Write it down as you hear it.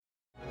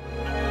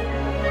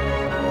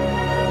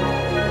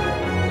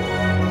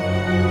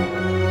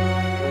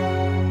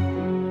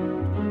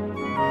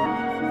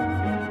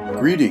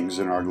Greetings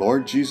in our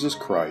Lord Jesus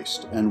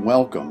Christ, and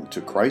welcome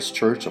to Christ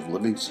Church of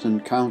Livingston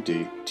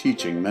County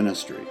Teaching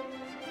Ministry.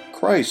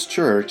 Christ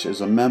Church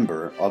is a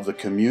member of the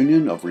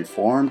Communion of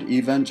Reformed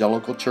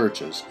Evangelical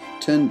Churches,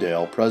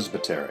 Tyndale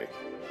Presbytery.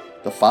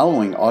 The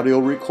following audio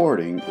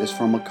recording is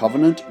from a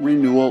covenant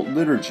renewal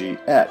liturgy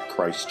at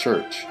Christ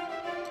Church.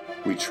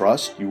 We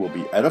trust you will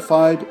be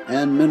edified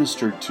and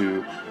ministered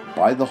to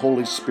by the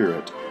Holy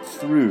Spirit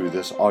through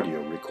this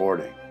audio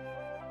recording.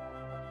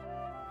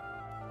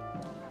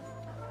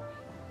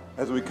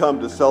 As we come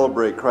to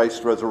celebrate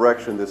Christ's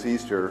resurrection this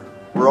Easter,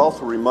 we're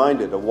also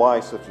reminded of why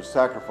such a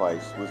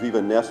sacrifice was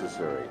even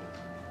necessary.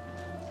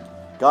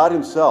 God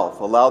Himself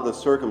allowed the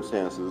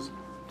circumstances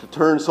to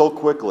turn so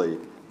quickly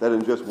that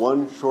in just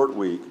one short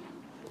week,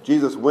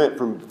 Jesus went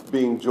from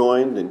being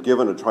joined and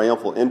given a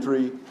triumphal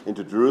entry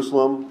into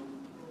Jerusalem,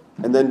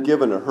 and then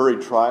given a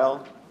hurried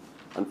trial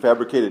on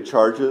fabricated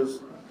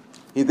charges.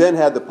 He then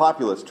had the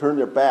populace turn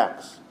their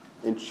backs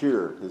and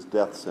cheer His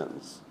death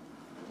sentence.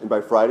 And by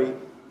Friday,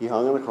 He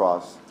hung on a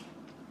cross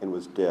and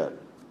was dead.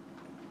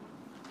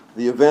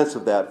 The events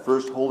of that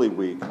first Holy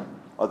Week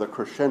are the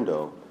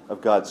crescendo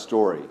of God's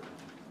story.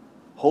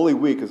 Holy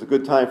Week is a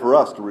good time for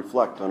us to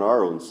reflect on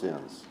our own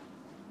sins.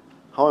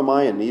 How am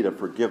I in need of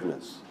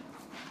forgiveness?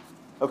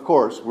 Of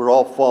course, we're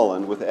all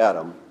fallen with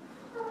Adam,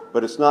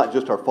 but it's not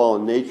just our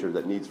fallen nature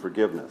that needs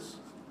forgiveness.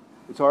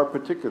 It's our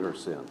particular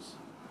sins,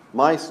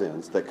 my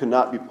sins that could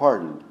not be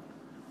pardoned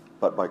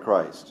but by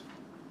Christ.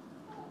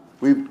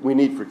 We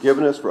need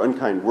forgiveness for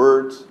unkind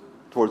words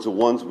towards the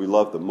ones we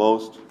love the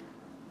most,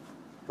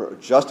 for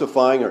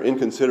justifying our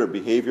inconsiderate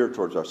behavior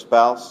towards our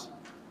spouse,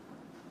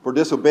 for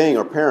disobeying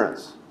our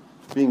parents,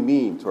 being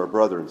mean to our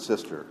brother and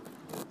sister,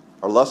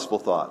 our lustful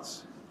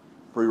thoughts,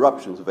 for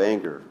eruptions of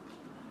anger,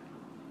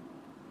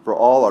 for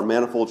all our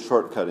manifold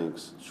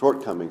shortcomings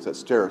that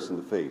stare us in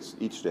the face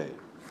each day.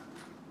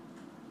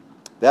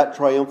 That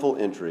triumphal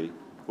entry,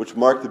 which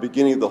marked the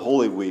beginning of the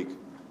Holy Week,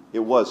 it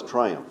was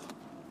triumph.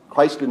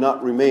 Christ did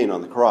not remain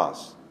on the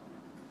cross.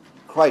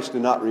 Christ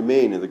did not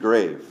remain in the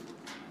grave.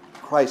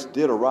 Christ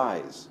did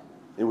arise.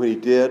 And when He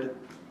did,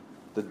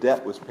 the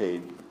debt was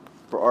paid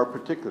for our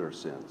particular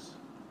sins.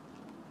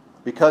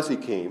 Because He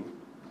came,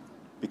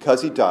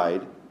 because He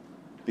died,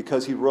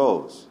 because He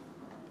rose,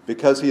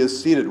 because He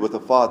is seated with the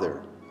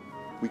Father,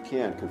 we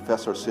can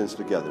confess our sins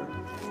together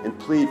and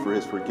plead for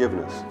His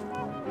forgiveness,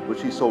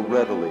 which He so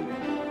readily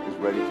is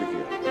ready to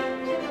give.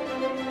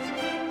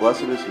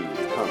 Blessed is He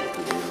who comes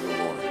to the name of the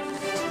Lord.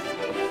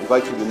 I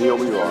invite you to kneel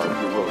where you are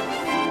if you will.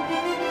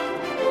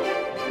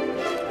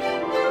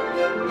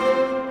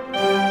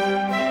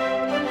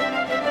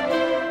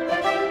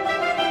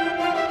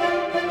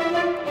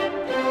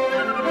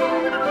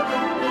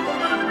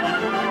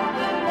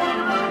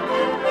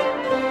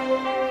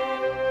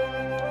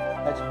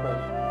 Let's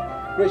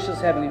pray. Gracious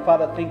Heavenly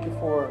Father, thank you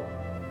for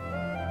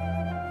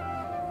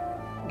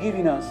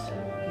giving us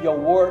your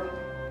word.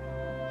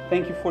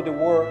 Thank you for the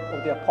work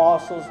of the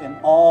apostles and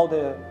all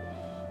the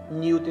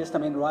New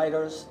Testament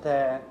writers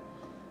that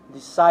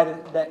decided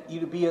that it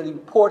would be an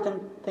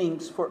important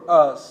things for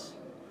us,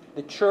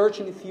 the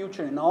church in the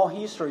future and all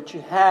history, to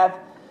have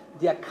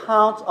the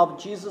account of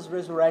Jesus'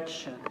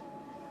 resurrection.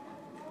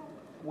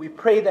 We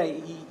pray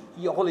that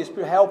your Holy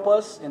Spirit help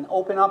us and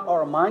open up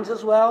our minds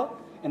as well,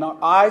 and our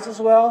eyes as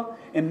well,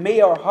 and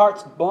may our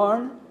hearts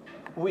burn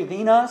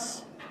within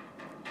us,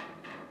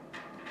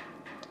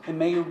 and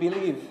may you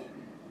believe.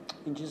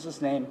 In Jesus'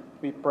 name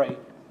we pray.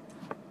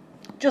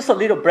 Just a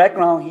little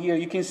background here.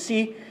 You can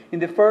see in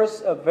the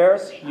first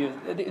verse here,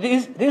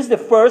 this is the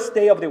first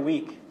day of the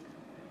week.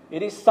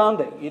 It is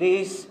Sunday. It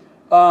is,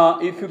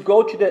 if you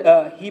go to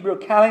the Hebrew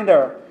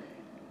calendar,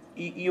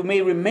 you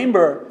may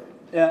remember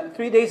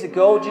 3 days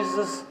ago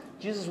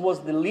Jesus was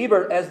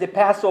delivered as the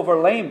Passover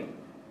lamb.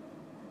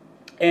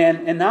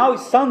 And now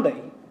it's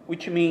Sunday,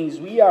 which means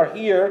we are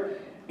here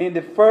in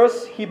the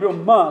first Hebrew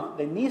month,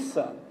 the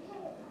Nisan.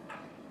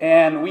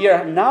 And we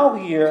are now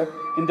here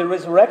in the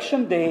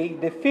resurrection day,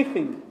 the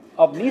 15th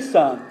of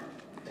Nisan,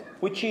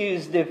 which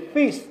is the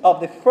feast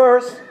of the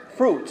first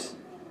fruits.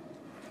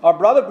 Our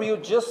brother Brill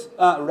just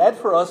read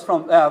for us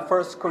from 1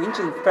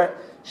 Corinthians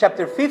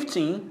chapter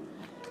 15.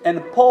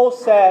 And Paul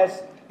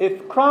says,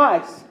 if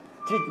Christ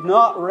did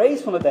not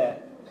raise from the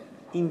dead,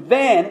 in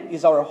vain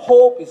is our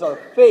hope, is our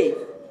faith.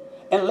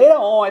 And later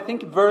on, I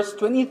think verse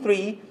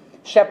 23,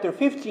 chapter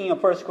 15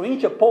 of 1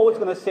 Corinthians, Paul is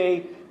going to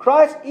say,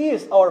 Christ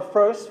is our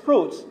first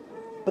fruits.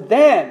 But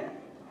then,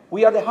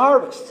 we are the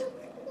harvest.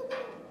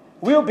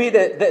 We'll be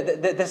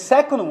the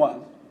second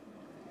one.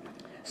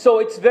 So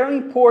it's very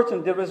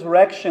important, the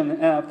resurrection,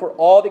 for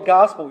all the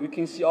gospel. You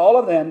can see all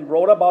of them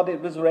wrote about the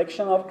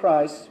resurrection of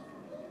Christ.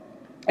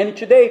 And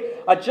today,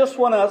 I just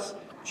want us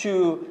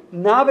to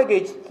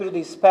navigate through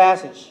this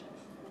passage.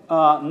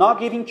 Not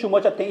giving too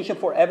much attention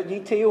for every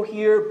detail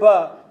here,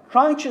 but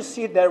trying to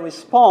see their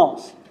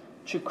response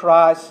to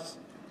Christ's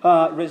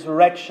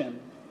resurrection.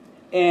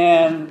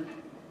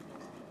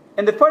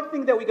 And the first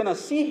thing that we're going to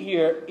see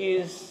here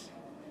is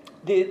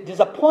the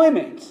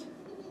disappointment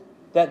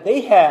that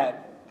they had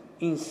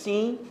in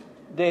seeing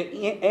the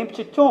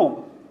empty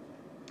tomb.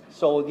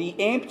 So the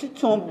empty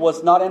tomb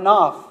was not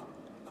enough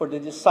for the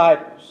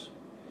disciples.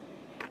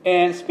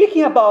 And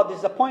speaking about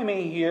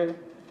disappointment here,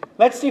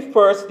 let's see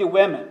first the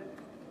women.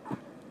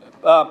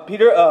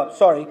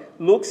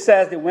 Luke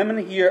says the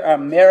women here are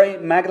Mary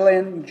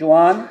Magdalene,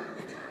 Joanne,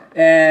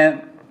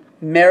 and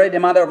Mary, the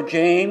mother of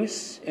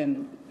James.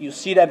 And you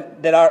see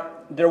that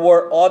there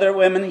were other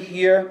women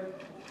here.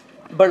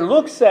 But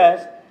Luke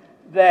says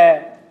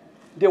that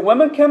the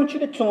women came to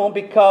the tomb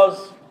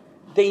because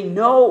they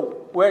know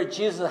where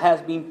Jesus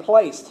has been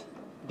placed.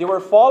 They were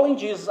following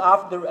Jesus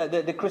after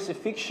the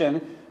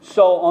crucifixion.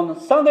 So on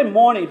Sunday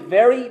morning,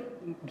 very,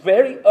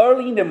 very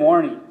early in the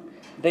morning,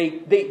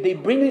 they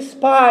bring the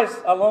spies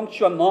along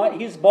to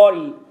anoint his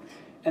body.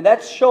 And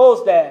that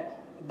shows that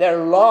their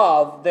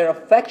love, their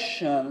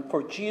affection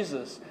for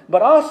Jesus,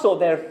 but also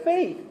their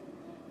faith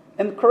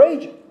and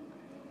courage.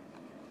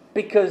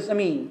 Because,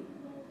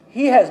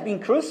 he has been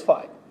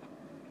crucified.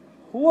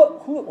 Who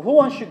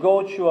wants to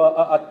go to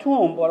a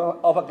tomb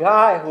of a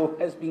guy who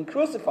has been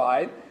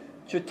crucified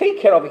to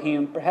take care of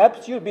him?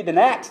 Perhaps you'll be the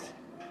next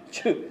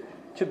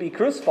to be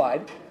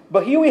crucified.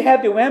 But here we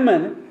have the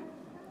women,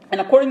 and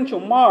according to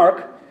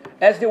Mark,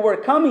 as they were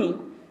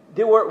coming,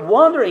 they were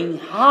wondering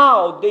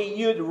how they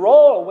would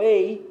roll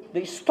away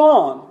the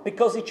stone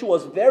because it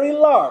was very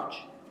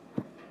large.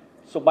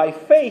 So by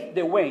faith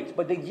they went,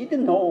 but they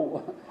didn't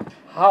know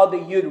how they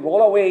would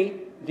roll away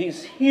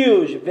this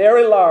huge,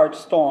 very large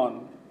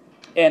stone.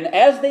 And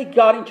as they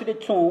got into the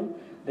tomb,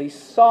 they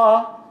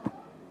saw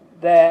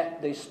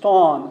that the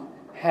stone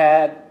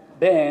had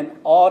been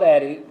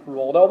already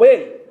rolled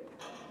away.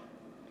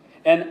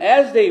 And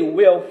as they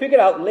will figure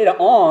out later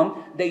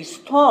on, the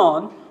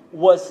stone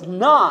was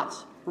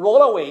not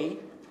rolled away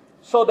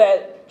so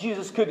that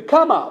Jesus could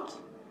come out.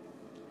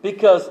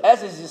 Because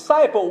as his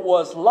disciple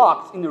was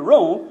locked in the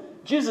room,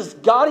 Jesus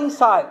got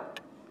inside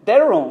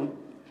their room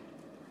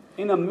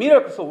in a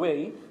miraculous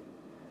way.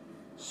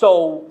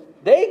 So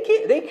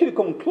they could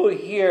conclude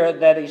here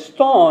that a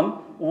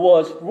stone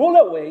was rolled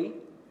away,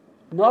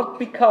 not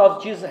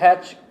because Jesus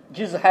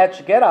had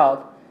to get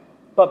out,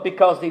 but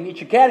because they need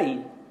to get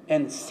in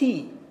and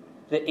see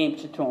the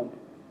empty tomb.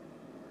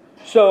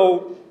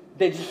 So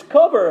they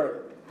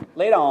discover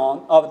later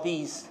on of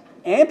this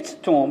empty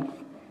tomb,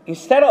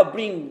 instead of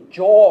bringing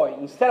joy,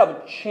 instead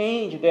of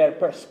change their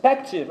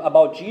perspective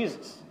about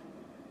Jesus.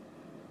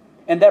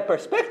 And their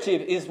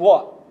perspective is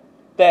what?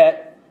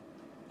 That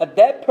a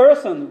dead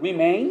person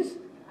remains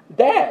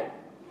dead.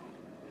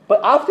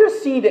 But after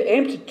seeing the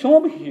empty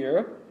tomb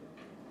here,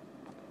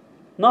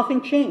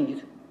 nothing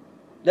changed.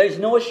 There is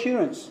no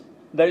assurance.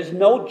 There is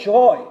no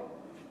joy.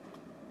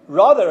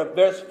 Rather,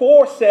 verse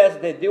 4 says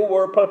that they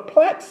were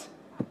perplexed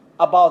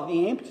about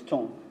the empty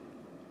tomb.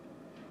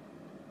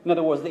 In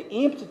other words, the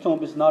empty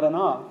tomb is not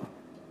enough.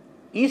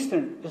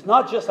 Easter is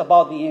not just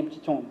about the empty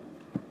tomb.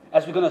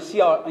 As we're going to see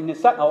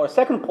in our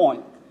second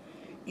point,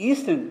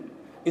 Easter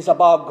is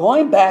about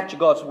going back to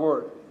God's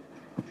Word.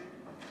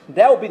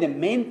 That will be the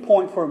main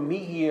point for me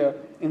here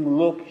in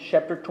Luke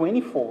chapter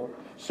 24.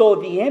 So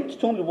the empty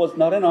tomb was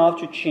not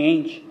enough to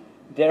change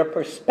their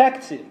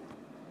perspective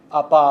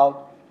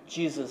about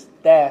Jesus'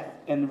 death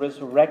and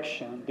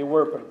resurrection. They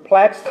were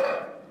perplexed,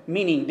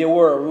 meaning they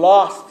were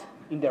lost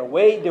in their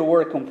way. They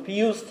were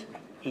confused,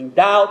 in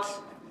doubt,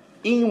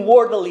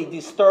 inwardly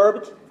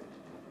disturbed.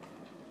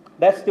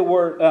 That's the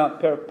word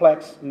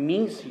perplexed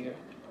means here.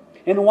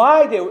 And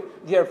why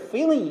they are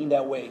feeling in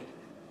that way.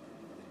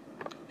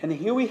 And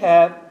here we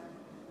have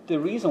the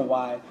reason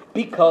why.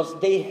 Because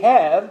they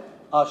have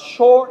a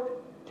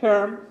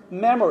short-term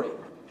memory.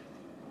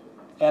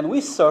 And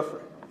we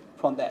suffer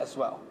from that as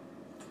well.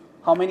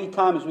 How many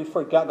times we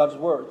forgot God's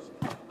words?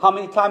 How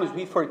many times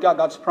we forgot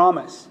God's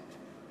promise?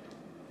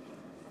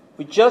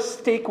 We just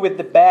stick with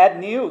the bad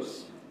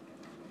news.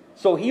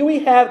 So here we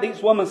have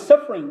these women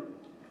suffering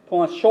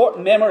from a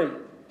short-term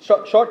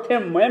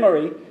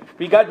memory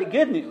regarding the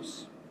good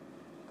news.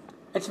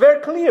 It's very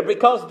clear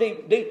because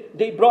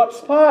they brought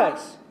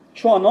spies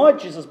to anoint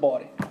Jesus'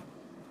 body.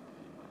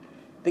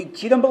 They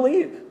didn't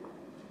believe.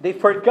 They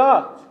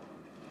forgot.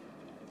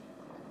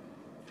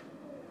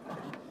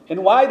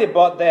 And why they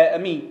brought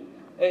that?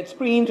 It's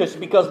pretty interesting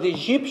because the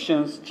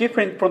Egyptians,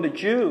 different from the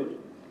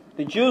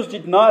Jews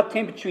did not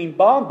attempt to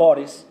embalm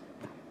bodies,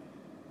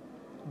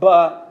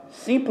 but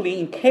simply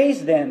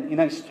encased them in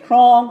a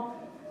strong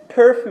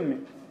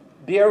perfume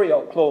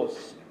burial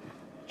clothes,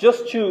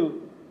 just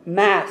to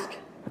mask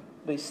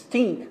the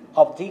stink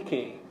of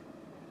decay.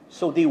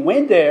 So they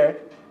went there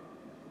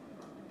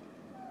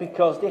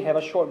because they have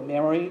a short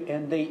memory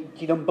and they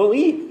didn't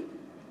believe.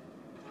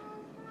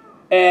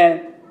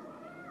 And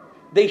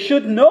they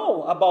should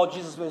know about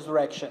Jesus'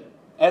 resurrection.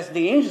 As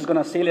the angel is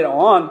going to say later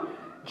on,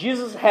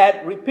 Jesus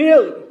had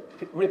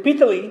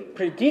repeatedly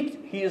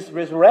predicted his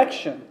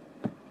resurrection.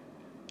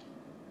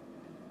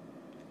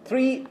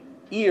 3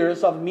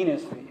 years of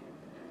ministry,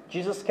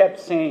 Jesus kept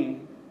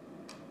saying,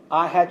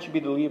 I had to be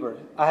delivered.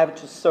 I have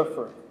to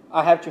suffer.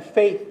 I have to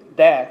face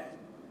death.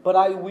 But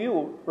I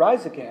will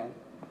rise again.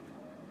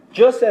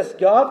 Just as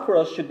God for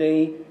us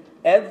today,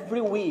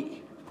 every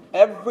week,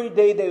 Every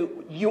day that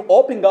you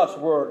open God's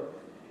Word,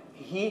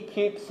 He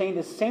keeps saying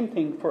the same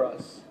thing for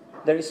us.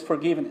 There is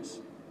forgiveness.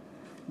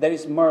 There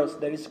is mercy.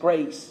 There is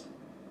grace.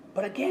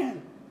 But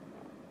again,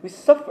 we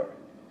suffer.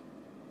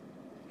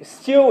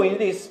 Still in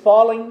this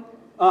falling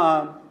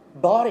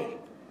body,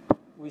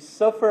 we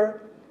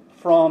suffer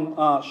from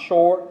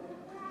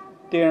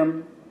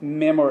short-term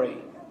memory.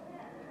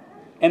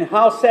 And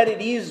how sad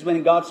it is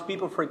when God's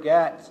people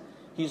forget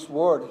His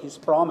word, His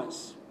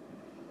promise.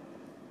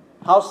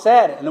 How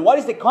sad. And what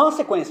is the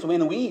consequence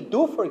when we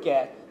do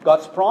forget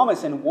God's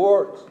promise and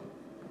word?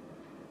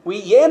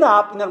 We end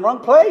up in the wrong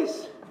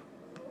place.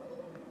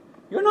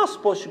 You're not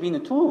supposed to be in the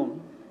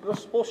tomb. You're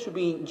supposed to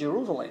be in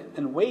Jerusalem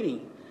and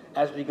waiting,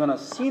 as we're going to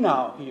see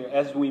now here,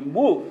 as we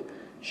move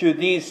to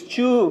these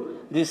two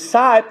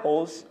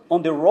disciples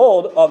on the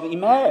road of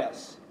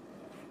Emmaus.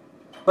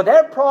 But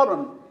their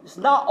problem is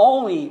not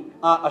only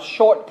a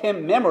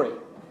short-term memory.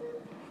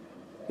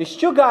 These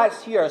two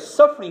guys here are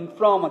suffering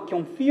from a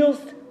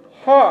confused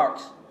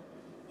heart,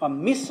 a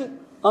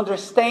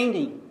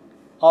misunderstanding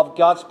of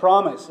God's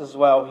promise as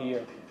well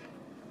here.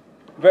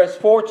 Verse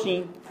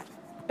 14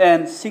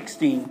 and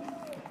 16.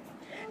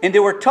 And they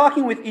were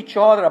talking with each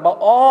other about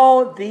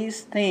all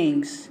these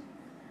things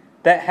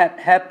that had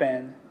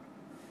happened.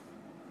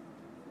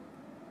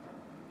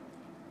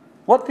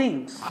 What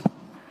things?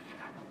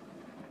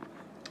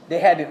 They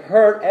had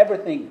heard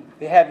everything.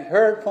 They had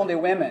heard from the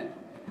women.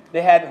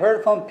 They had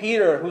heard from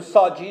Peter, who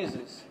saw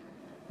Jesus.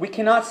 We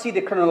cannot see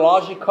the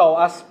chronological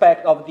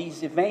aspect of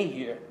this event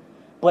here.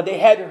 But they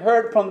had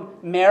heard from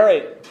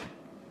Mary,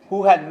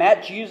 who had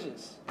met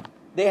Jesus.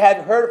 They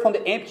had heard from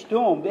the empty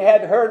tomb. They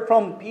had heard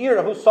from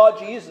Peter, who saw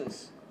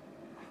Jesus.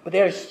 But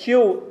they are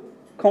still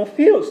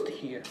confused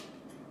here.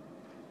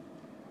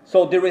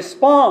 So the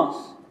response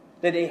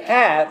that they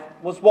had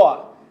was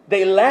what?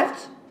 They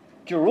left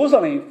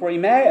Jerusalem for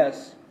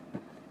Emmaus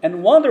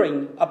and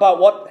wondering about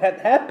what had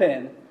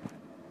happened,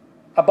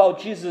 about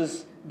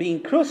Jesus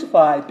being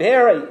crucified,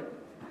 buried.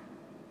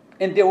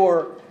 And they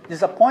were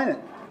disappointed.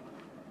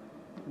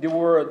 They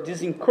were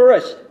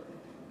disencouraged.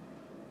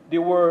 They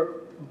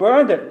were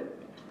burdened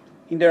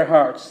in their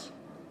hearts.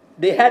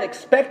 They had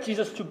expected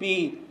Jesus to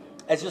be,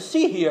 as you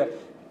see here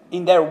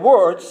in their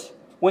words,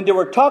 when they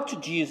were talked to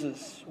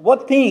Jesus,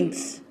 what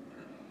things?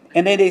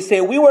 And then they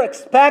say, we were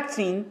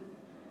expecting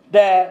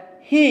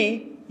that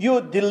you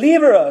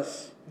deliver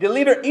us,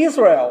 deliver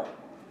Israel.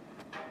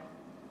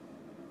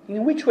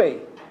 In which way?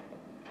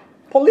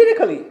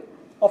 Politically,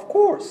 of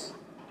course.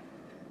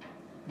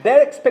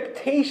 Their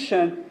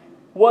expectation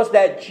was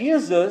that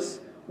Jesus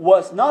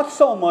was not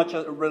so much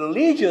a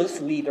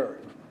religious leader,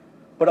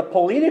 but a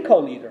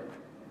political leader.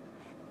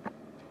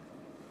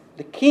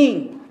 The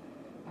king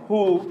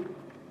who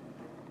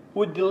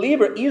would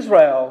deliver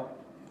Israel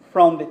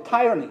from the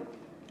tyranny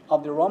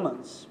of the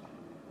Romans.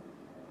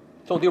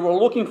 So they were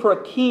looking for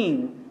a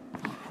king,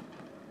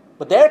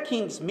 but their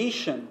king's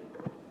mission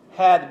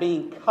had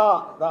been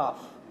cut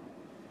off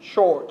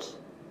short,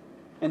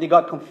 and they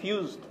got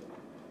confused.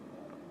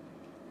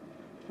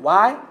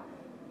 Why?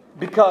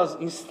 Because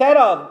instead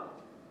of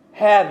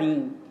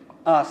having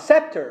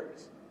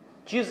scepters,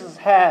 Jesus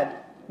had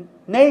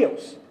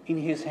nails in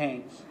his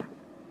hands.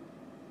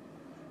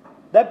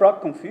 That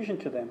brought confusion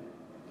to them.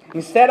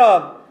 Instead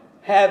of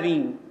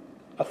having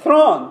a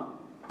throne,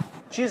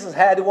 Jesus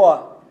had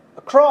what?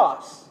 A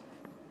cross.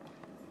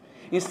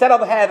 Instead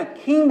of having a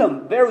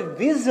kingdom very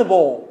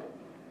visible,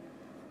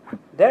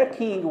 their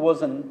king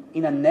was in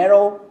a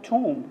narrow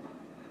tomb.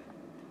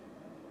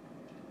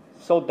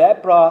 So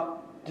that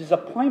brought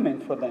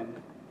disappointment for them.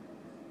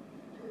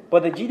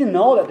 But they didn't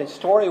know that the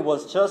story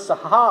was just a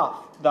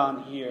half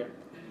done here.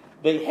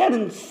 They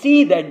hadn't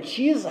seen that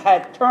Jesus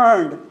had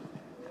turned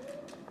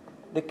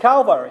the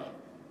Calvary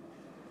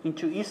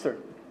into Easter.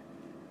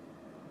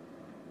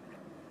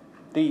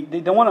 They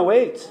don't want to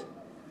wait.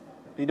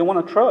 They don't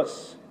want to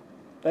trust.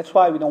 That's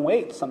why we don't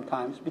wait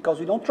sometimes, because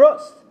we don't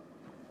trust.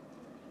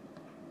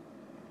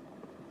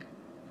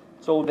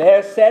 So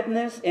their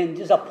sadness and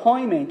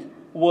disappointment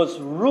was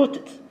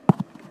rooted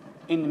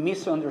in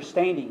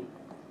misunderstanding,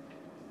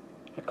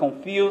 a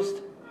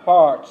confused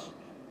heart.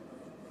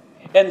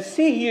 And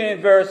see here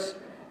in verse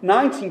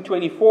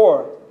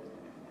 19-24,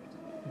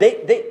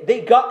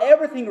 they got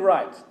everything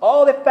right.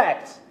 All the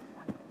facts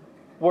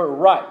were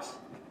right.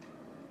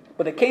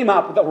 But they came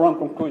up with the wrong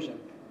conclusion.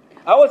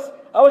 I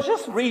was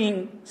just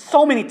reading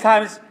so many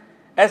times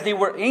as they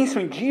were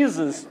answering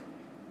Jesus.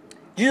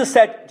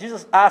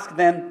 Jesus asked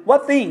them,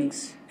 what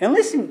things? And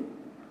listen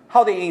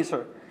how they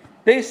answer.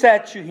 They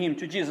said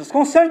to Jesus,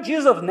 concerning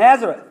Jesus of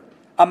Nazareth,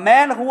 a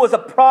man who was a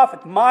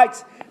prophet,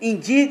 might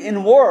in deed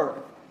and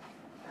word.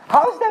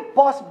 How is that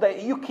possible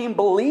that you can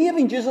believe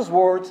in Jesus'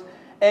 words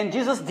and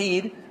Jesus'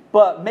 deed,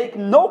 but make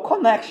no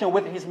connection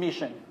with his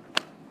mission?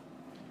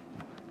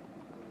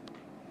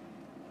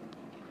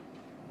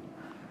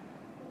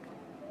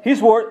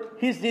 His word,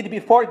 his deed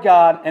before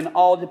God and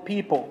all the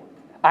people.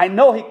 I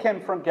know he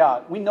came from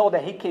God. We know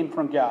that he came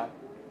from God.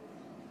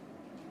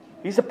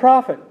 He's a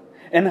prophet.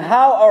 And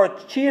how our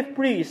chief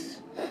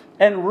priests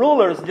and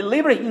rulers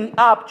delivered him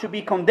up to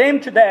be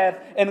condemned to death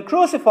and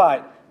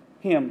crucified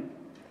him.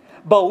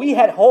 But we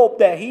had hoped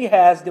that he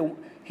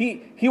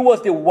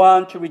was the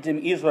one to redeem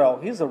Israel.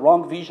 Here's a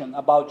wrong vision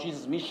about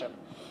Jesus' mission.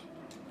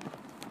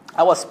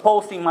 I was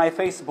posting my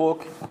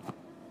Facebook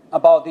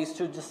about these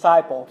two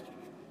disciples.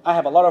 I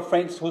have a lot of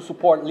friends who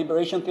support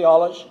liberation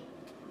theology.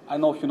 I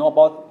don't know if you know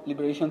about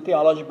liberation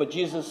theology, but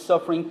Jesus'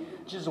 suffering,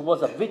 Jesus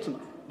was a victim.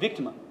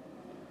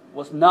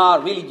 Was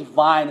not really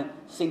divine,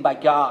 sent by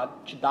God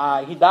to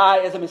die. He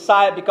died as a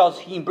Messiah because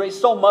he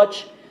embraced so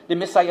much the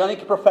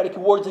messianic prophetic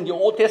words in the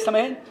Old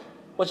Testament.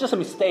 It was just a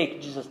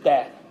mistake, Jesus'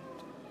 death.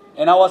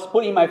 And I was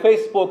putting in my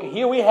Facebook,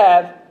 here we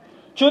have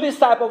two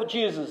disciples of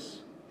Jesus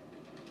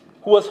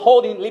who was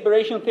holding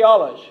liberation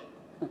theology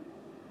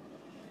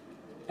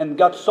and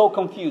got so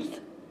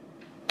confused.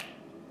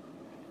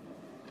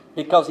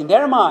 Because in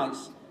their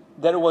minds,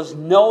 there was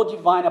no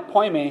divine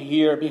appointment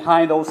here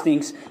behind those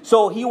things.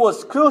 So he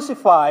was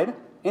crucified,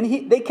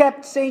 and they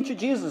kept saying to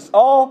Jesus,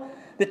 all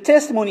the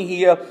testimony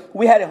here,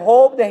 we had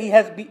hope that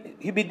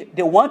he'd be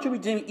the one to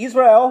redeem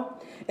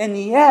Israel. And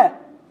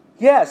yet,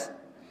 yes,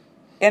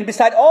 and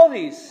beside all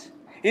this,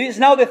 it is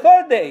now the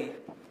third day.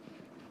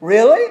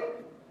 Really?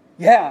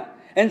 Yeah.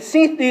 And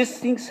since these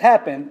things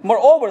happen,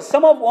 moreover,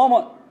 some of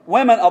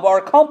women of our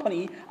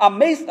company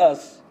amazed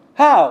us.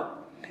 How?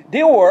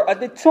 They were at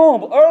the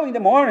tomb early in the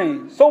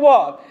morning. So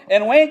what?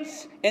 And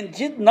went and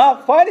did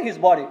not find his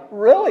body.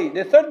 Really?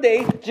 The third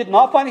day did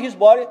not find his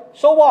body.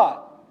 So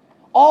what?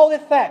 All the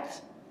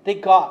facts they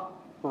got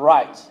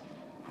right.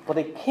 But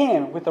they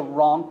came with a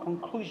wrong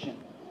conclusion.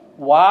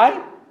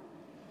 Why?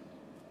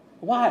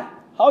 Why?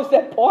 How is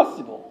that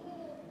possible?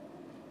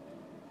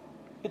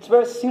 It's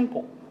very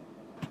simple.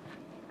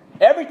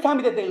 Every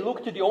time that they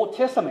look to the Old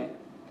Testament,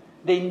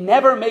 they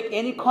never make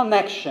any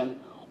connection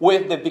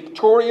with the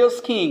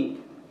victorious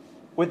king,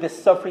 with the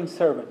suffering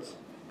servants.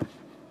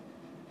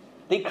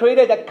 They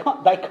created a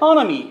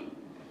dichotomy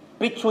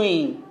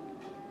between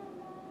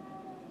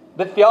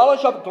the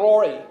theology of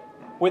glory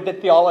with the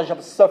theology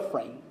of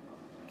suffering.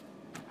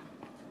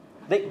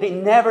 They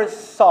never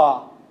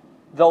saw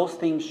those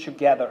things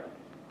together.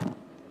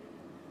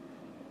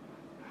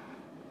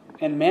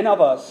 And many of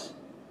us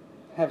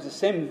have the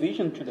same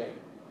vision today.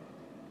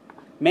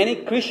 Many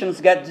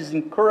Christians get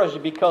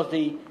discouraged because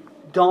they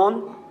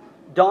don't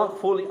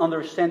fully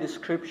understand the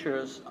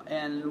Scriptures.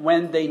 And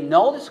when they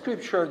know the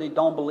Scripture, they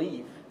don't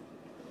believe.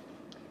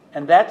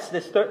 And that's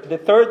the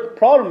third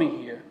problem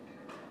here.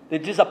 The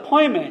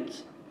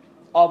disappointment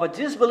of a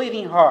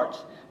disbelieving heart.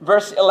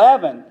 Verse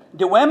 11,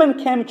 the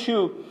women came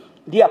to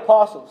the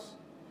apostles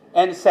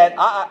and said,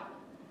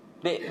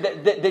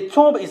 the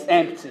tomb is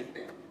empty.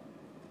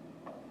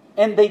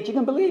 And they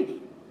didn't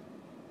believe.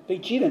 They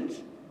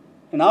didn't.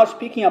 And now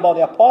speaking about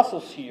the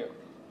apostles here,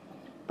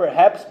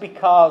 perhaps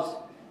because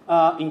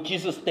in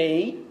Jesus'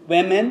 day,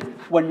 women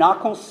were not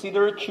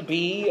considered to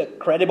be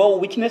credible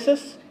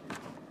witnesses.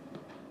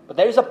 But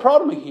there is a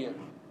problem here.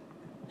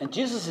 And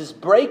Jesus is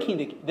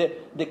breaking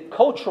the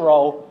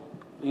cultural,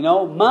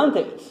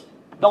 mandates.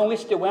 Don't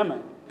list the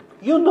women.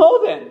 You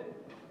know them.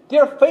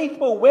 They're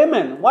faithful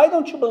women. Why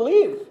don't you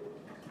believe?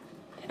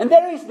 And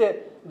there is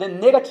the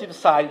negative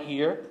side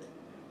here,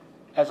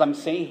 as I'm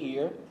saying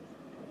here.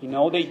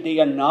 They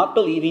are not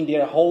believing. They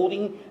are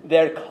holding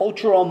their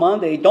cultural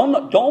mandate.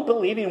 Don't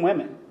believe in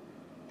women.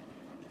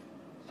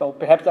 So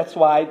perhaps that's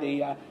why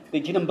they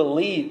didn't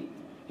believe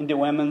in the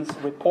women's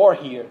report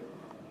here.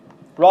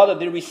 Rather,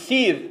 they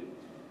received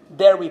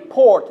their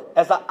report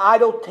as an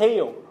idle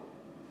tale,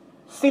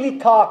 silly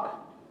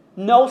talk,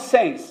 no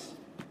sense.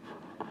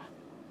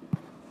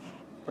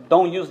 But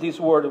don't use this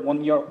word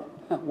when your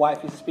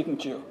wife is speaking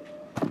to you.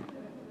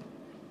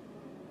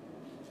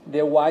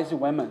 They're wise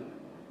women.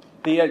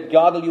 They are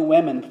godly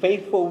women,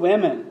 faithful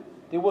women.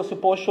 They were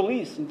supposed to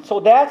listen. So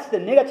that's the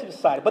negative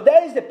side. But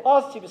that is the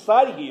positive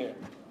side here.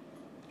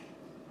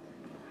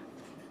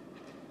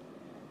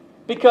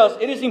 Because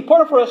it is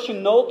important for us to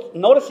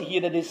notice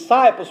here that the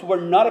disciples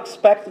were not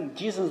expecting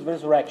Jesus'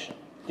 resurrection.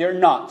 They're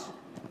not.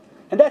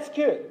 And that's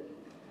good.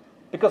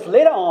 Because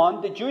later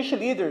on, the Jewish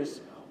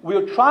leaders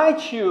will try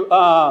to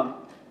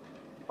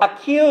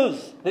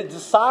accuse the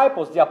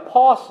disciples, the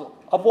apostles,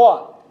 of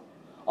what?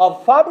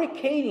 Of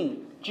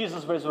fabricating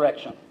Jesus'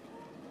 resurrection.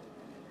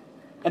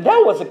 And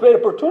that was a great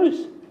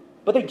opportunity.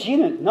 But they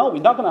didn't. No,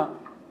 we're not going to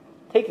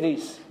take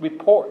this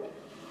report.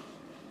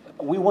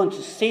 We want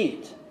to see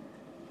it.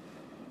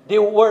 They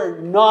were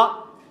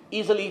not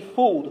easily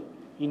fooled,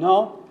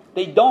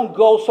 They don't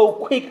go so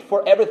quick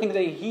for everything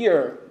they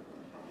hear.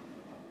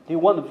 They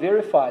want to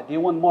verify. They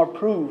want more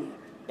proof,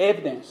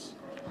 evidence.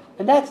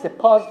 And that's the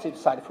positive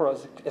side for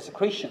us as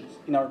Christians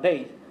in our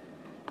days.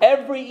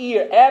 Every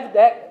year,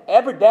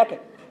 every decade,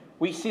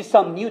 we see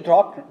some new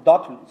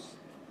doctrines.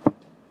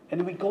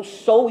 And we go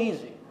so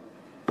easy.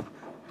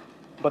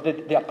 But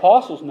the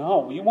apostles, no,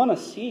 we want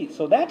to see it.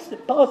 So that's the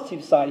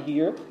positive side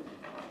here.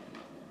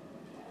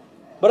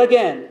 But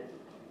again,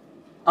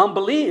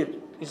 unbelief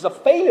is a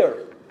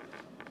failure.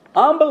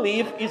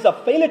 Unbelief is a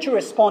failure to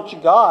respond to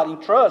God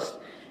in trust,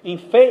 in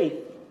faith.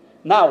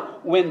 Now,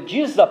 when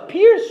Jesus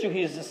appears to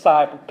his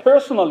disciple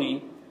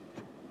personally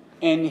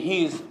in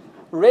his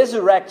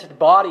resurrected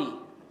body,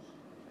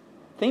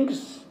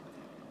 things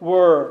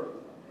were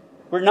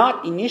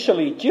not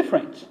initially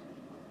different.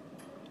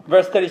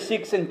 Verse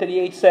 36 and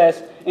 38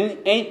 says,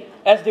 and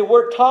as they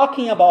were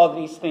talking about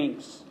these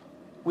things,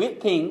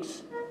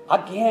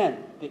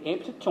 again, the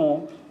empty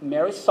tomb,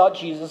 Mary saw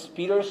Jesus,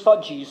 Peter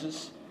saw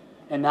Jesus,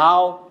 and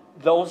now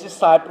those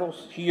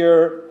disciples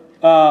here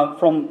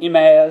from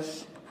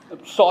Emmaus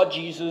saw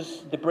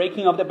Jesus, the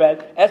breaking of the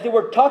bread. As they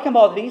were talking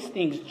about these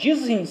things,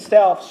 Jesus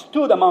himself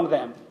stood among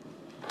them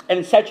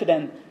and said to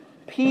them,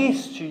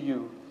 "Peace to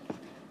you."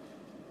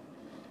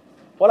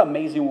 What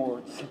amazing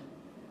words.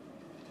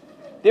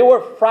 They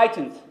were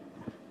frightened,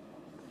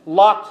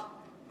 locked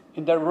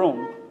in their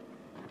room,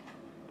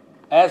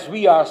 as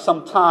we are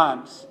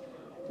sometimes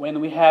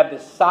when we have the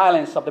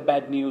silence of the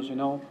bad news,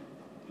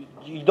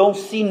 You don't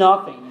see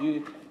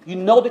nothing. You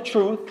know the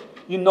truth,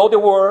 you know the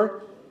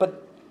word,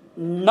 but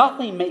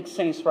nothing makes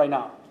sense right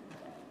now.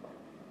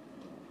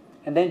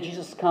 And then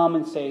Jesus comes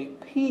and say,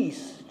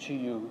 "Peace to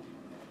you.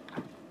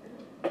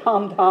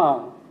 Calm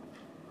down."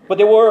 But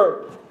they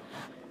were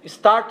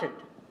startled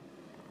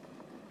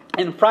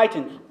and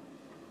frightened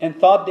and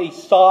thought they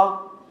saw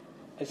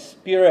a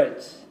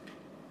spirit.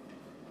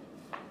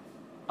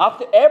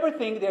 After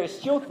everything, they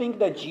still think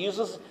that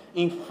Jesus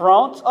in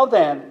front of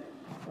them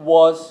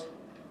was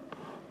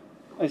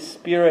a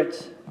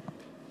spirit.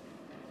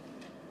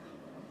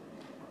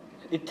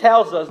 It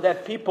tells us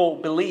that people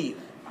believe.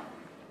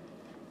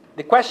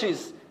 The question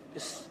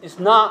is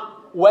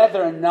not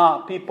whether or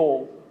not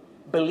people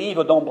believe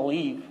or don't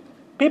believe.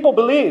 People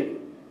believe.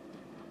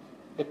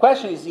 The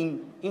question is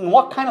in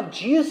what kind of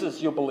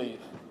Jesus you believe.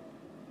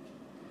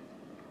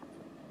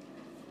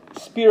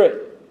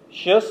 Spirit,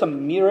 just a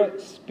mere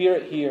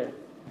spirit here.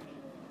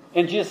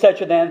 And Jesus said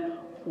to them,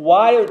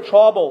 "Why are you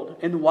troubled,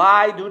 and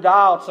why do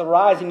doubts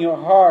arise in your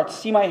hearts?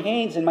 See my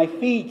hands and my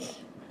feet.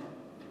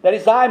 That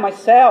is I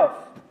myself.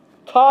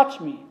 Touch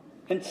me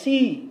and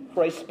see,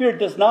 for a spirit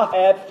does not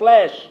have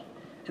flesh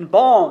and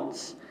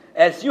bones,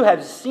 as you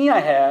have seen I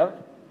have."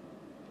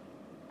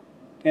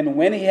 And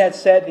when he had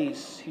said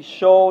this, he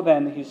showed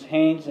them his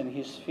hands and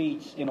his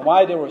feet. And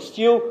why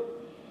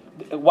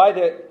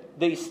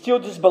they still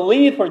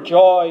disbelieved for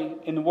joy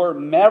and were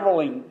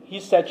marveling, he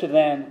said to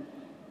them,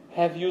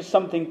 "Have you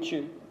something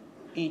to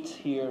eat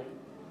here?"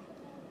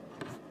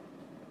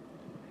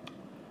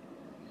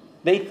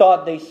 They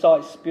thought they saw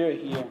a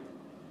spirit here.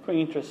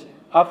 Pretty interesting.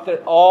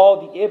 After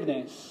all the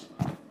evidence.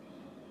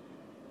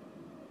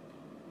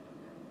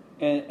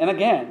 And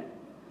again,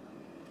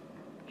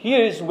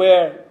 here is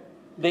where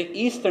the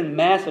Eastern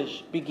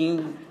message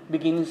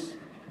begins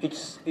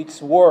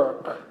its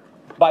work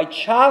by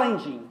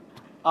challenging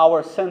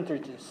our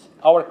centeredness,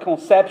 our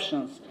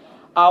conceptions,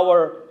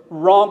 our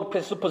wrong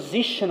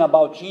presupposition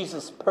about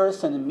Jesus'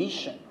 person and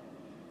mission.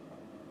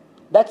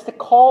 That's the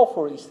call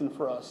for Eastern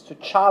for us, to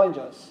challenge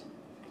us.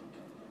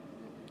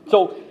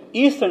 So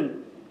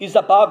Eastern is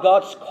about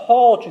God's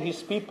call to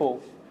His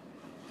people.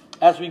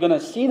 As we're going to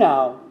see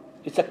now,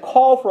 it's a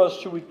call for us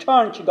to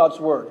return to God's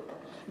Word.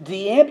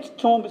 The empty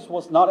tomb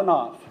was not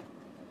enough.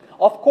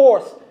 Of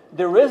course,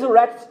 the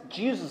resurrected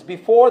Jesus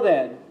before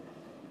then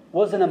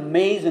was an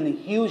amazing,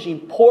 huge,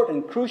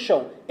 important,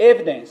 crucial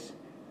evidence.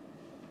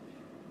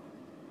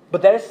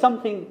 But there is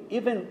something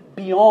even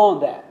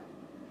beyond that.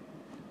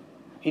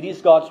 It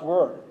is God's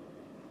Word,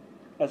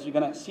 as we're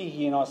going to see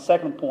here in our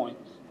second point.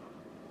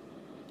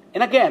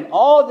 And again,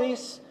 all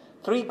these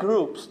three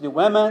groups, the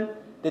women,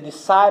 the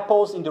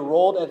disciples in the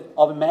road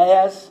of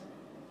Emmaus,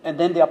 and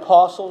then the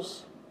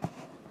apostles,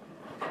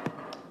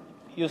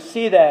 you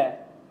see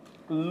that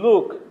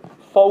Luke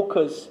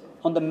focused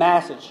on the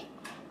message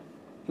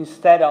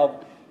instead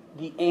of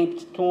the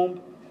empty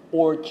tomb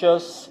or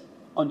just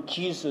on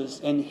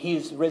Jesus and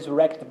His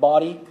resurrected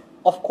body.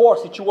 Of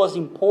course, it was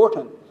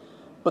important.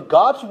 But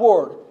God's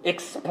Word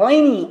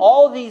explaining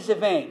all these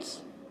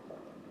events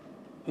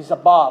is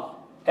above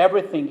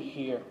everything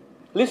here.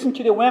 Listen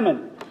to the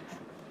women.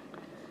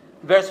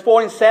 Verse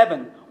 4 and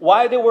 7.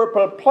 Why they were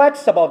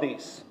perplexed about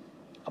this.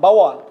 About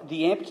what?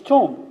 The empty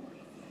tomb.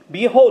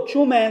 Behold,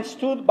 two men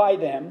stood by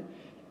them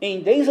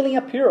in dazzling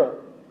apparel.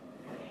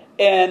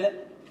 And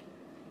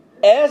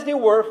as they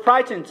were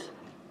frightened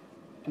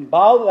and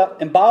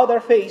bowed their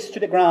face to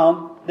the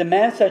ground, the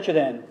man said to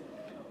them,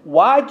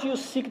 "Why do you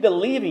seek the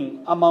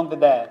living among the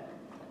dead?"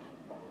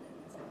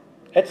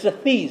 It's a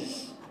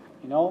thesis,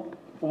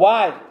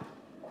 Why?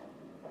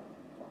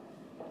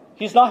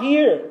 He's not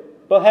here,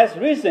 but has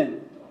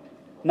risen.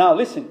 Now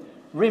listen,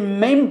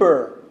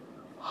 remember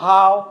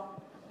how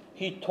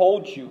He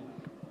told you.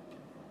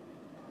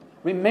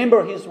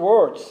 Remember His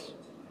words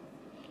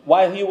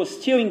while He was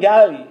still in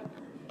Galilee,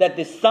 that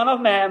the Son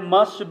of Man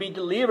must be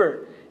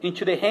delivered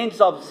into the hands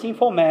of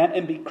sinful men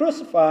and be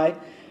crucified,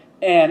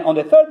 and on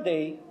the third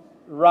day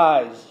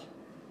rise.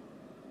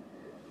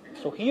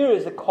 So here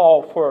is a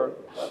call for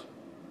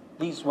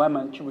these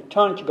women to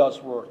return to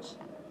God's words.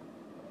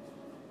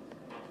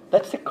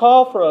 That's the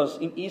call for us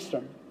in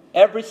Eastern.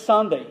 Every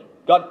Sunday,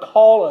 God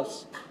calls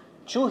us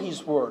to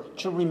his word,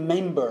 to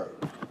remember.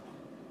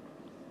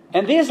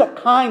 And this is a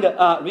kind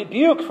of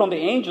rebuke from the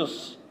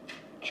angels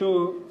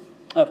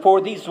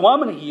for this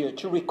woman here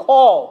to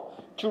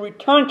recall, to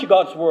return to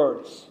God's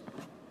words.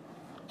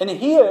 And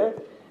here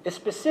is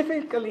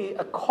specifically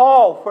a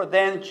call for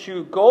them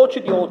to go to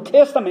the Old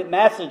Testament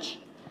message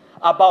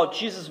about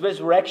Jesus'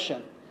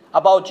 resurrection,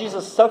 about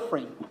Jesus'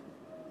 suffering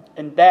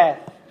and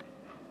death.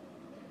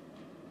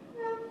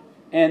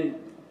 And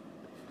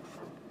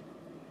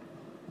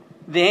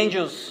the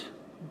angels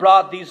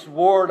brought this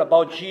word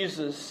about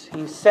Jesus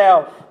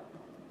himself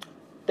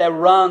that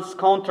runs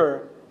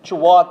counter to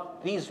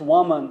what these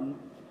women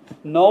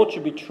know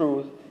to be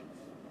truth.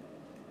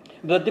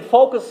 But the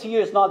focus here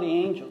is not the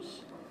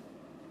angels.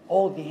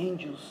 Oh, the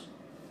angels.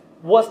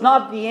 Was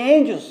not the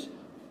angels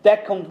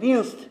that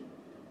convinced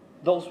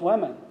those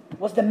women. It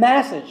was the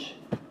message.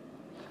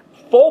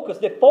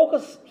 The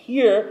focus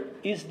here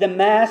is the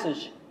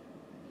message,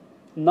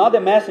 not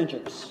the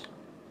messengers.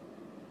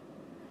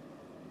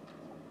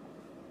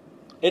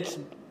 It's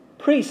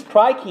pretty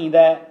striking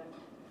that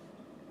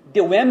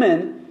the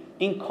women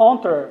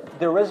encounter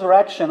the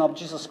resurrection of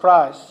Jesus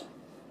Christ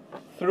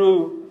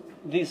through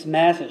this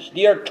message.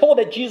 They are told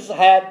that Jesus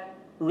had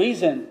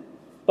risen,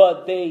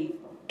 but they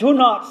do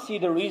not see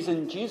the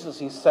risen Jesus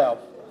himself,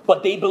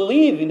 but they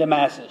believe in the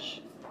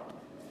message.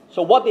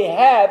 So what they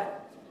have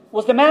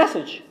was the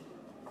message.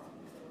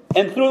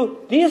 And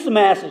through this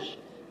message,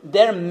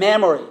 their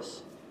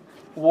memories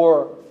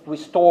were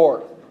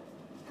restored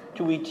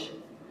to its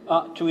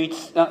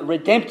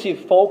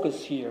redemptive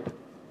focus here.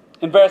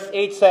 And verse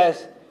 8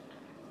 says,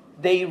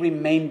 they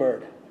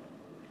remembered.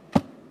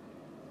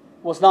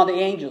 Was not the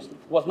angels.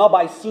 Was not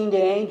by seeing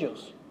the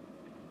angels.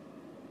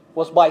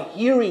 Was by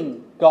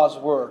hearing God's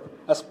word.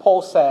 As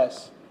Paul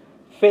says,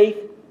 faith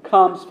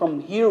comes from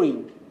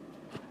hearing.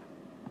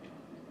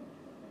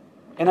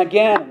 And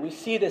again, we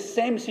see the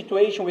same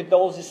situation with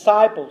those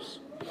disciples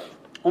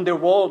on the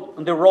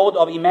road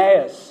of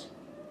Emmaus.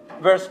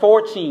 Verse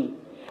 14.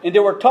 And they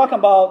were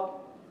talking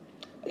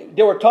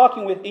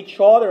with each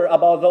other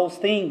about those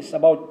things,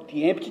 about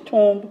the empty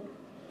tomb,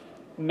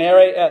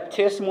 Mary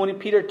testimony,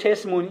 Peter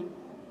testimony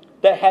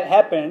that had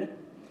happened.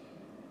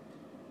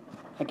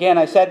 Again,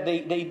 I said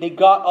they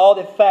got all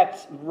the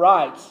facts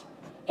right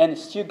and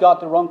still got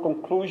the wrong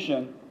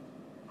conclusion.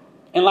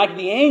 And like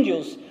the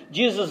angels,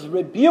 Jesus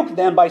rebuked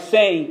them by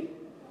saying,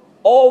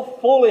 "O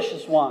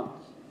foolish ones."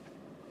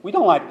 We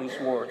don't like these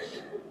words,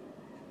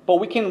 but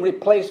we can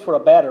replace for a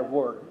better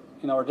word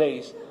in our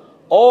days.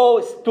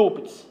 "O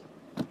stupids."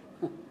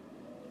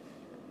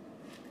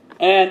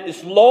 And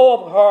slow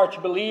of heart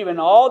to believe in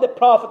all the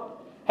prophet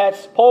had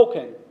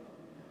spoken.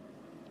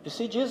 You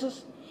see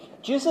Jesus?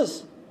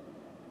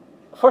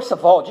 First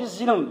of all, Jesus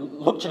didn't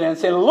look to them and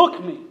say, "Look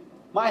at me,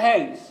 my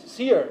hands,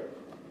 see here."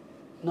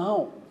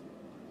 No.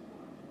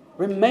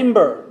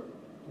 Remember,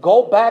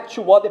 go back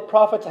to what the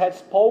prophets had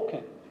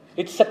spoken.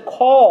 It's a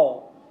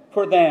call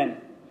for them.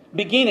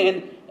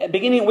 Beginning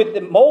with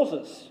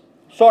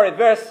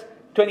verse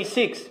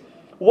 26.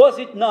 Was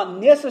it not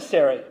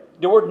necessary?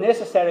 The word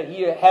necessary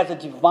here has a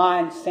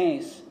divine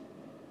sense.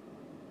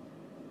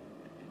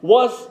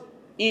 Was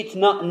it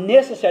not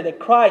necessary that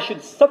Christ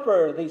should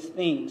suffer these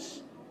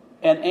things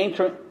and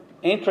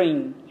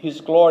entering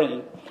his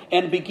glory?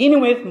 And beginning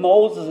with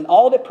Moses and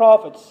all the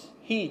prophets,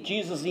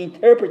 Jesus,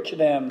 interpreted to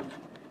them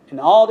in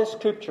all the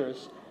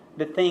scriptures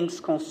the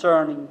things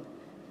concerning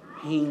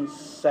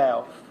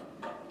himself.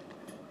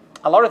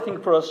 A lot of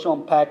things for us to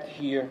unpack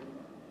here.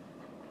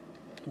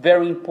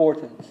 Very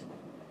important.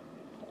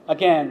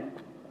 Again,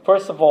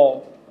 first of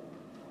all,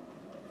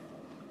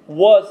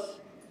 was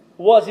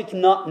it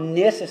not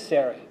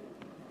necessary?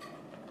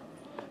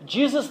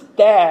 Jesus'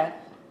 death,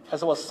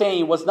 as I was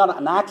saying, was not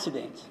an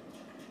accident.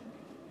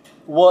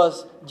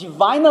 Was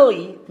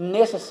divinely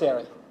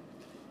necessary.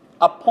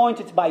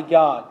 Appointed by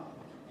God.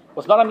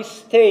 Was not a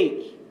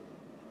mistake.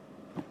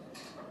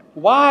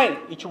 Why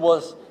it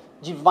was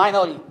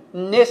divinely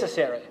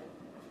necessary?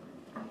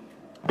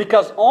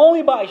 Because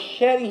only by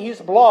shedding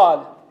his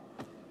blood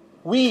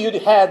we would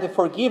have the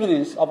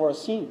forgiveness of our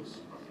sins.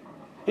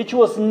 It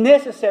was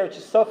necessary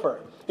to suffer.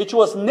 It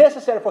was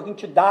necessary for him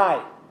to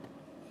die.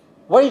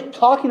 What are you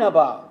talking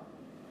about?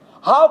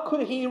 How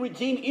could he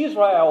redeem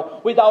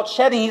Israel without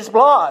shedding his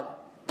blood?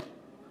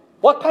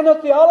 What kind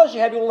of theology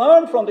have you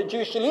learned from the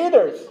Jewish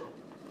leaders?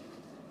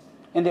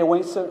 And the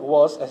answer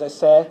was, as I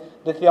said,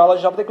 the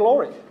theology of the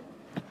glory.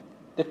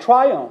 The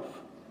triumph.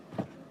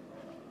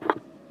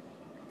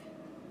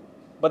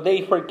 But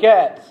they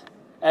forget,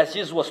 as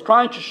Jesus was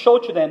trying to show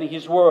to them in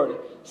his word,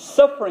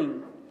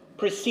 suffering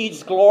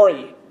precedes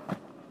glory.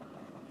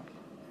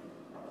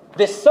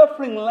 The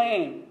suffering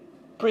lamb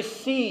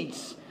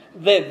precedes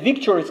the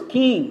victorious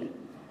king.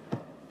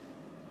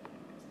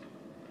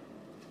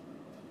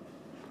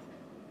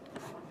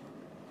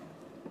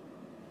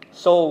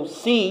 So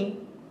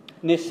sin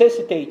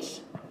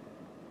necessitates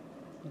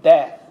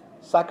death,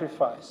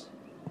 sacrifice.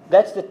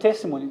 That's the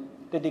testimony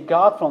that they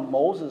got from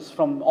Moses,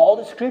 from all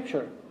the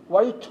scripture.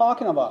 What are you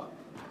talking about?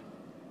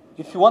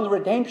 If you want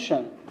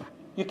redemption,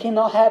 You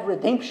cannot have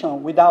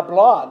redemption without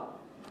blood.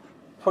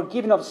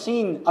 Forgiving of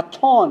sin,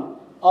 atone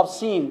of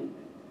sin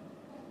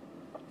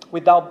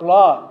without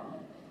blood.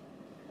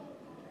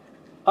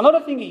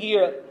 Another thing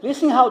here,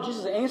 listen how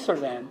Jesus answered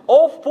them.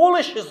 "O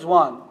foolish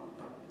one."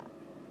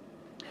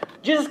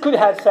 Jesus could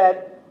have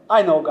said,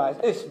 "I know, guys,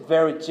 it's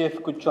very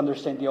difficult to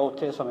understand the Old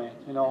Testament,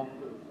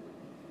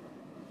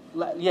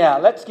 Yeah,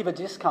 let's give a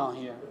discount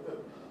here.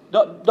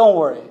 Don't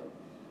worry."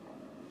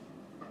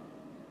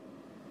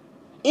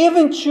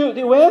 Even to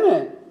the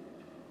women,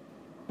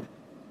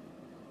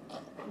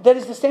 there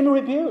is the same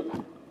rebuke.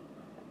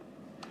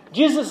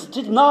 Jesus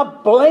did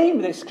not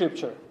blame the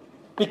Scripture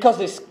because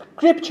the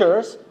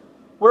Scriptures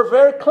were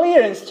very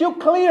clear and still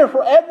clear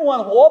for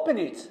everyone who opened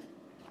it.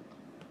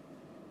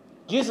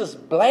 Jesus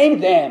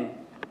blamed them.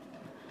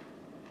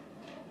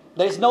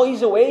 There is no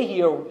easy way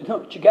here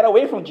to get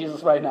away from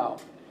Jesus right now.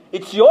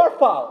 It's your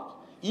fault.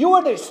 You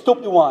are the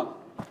stupid one.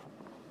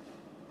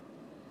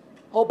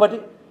 Oh, but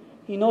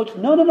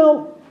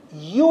no.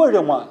 You are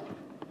the one.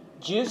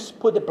 Jesus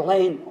put the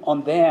blame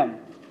on them.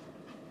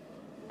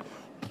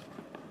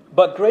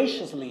 But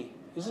graciously,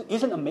 isn't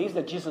it amazing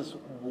that Jesus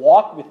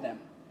walked with them?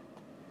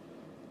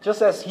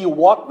 Just as He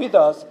walked with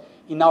us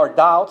in our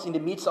doubts, in the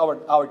midst of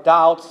our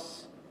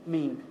doubts,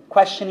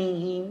 questioning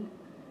Him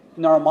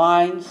in our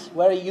minds.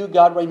 Where are you,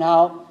 God, right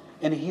now?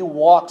 And He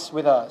walks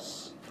with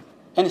us.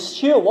 And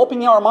still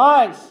opening our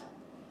minds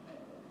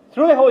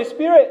through the Holy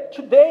Spirit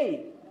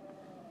today.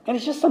 And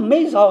it's just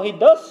amazing how He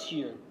does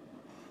here.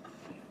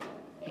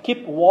 He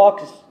keeps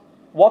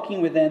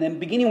walking with them, and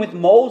beginning with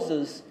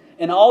Moses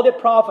and all the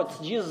prophets,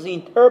 Jesus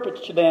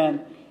interprets to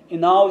them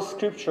in all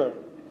Scripture.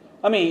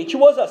 It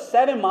was a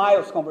 7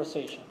 miles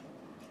conversation.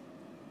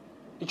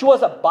 It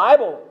was a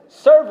Bible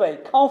survey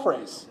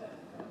conference.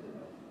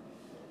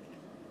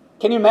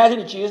 Can you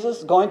imagine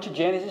Jesus going to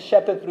Genesis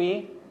chapter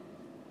 3?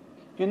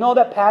 You know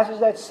that passage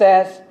that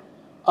says,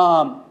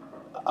 I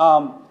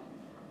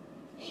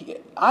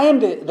am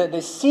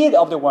the seed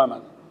of the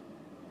woman.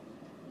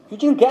 You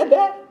didn't get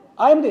that?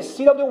 I am the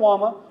seed of the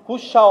woman who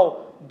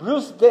shall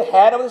bruise the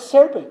head of the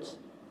serpent.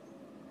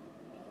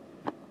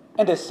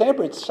 And the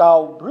serpent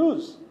shall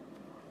bruise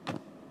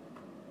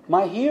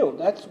my heel.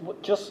 That's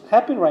what just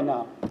happened right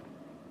now.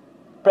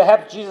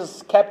 Perhaps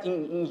Jesus kept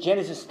in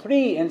Genesis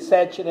 3 and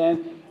said to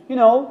them, you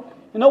know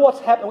what's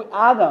happened with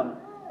Adam,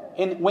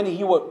 and when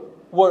he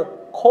were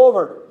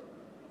covered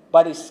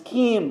by the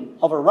skin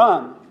of a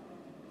ram.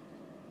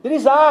 It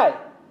is I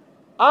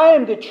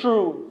am the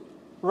true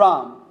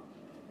ram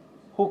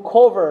who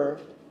covered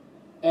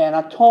and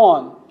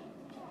atoned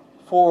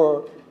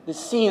for the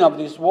sin of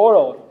this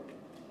world.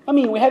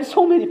 We have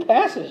so many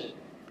passages.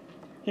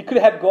 He could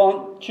have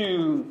gone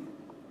to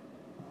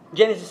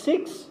Genesis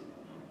 6,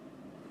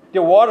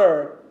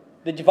 the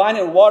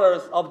divine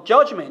waters of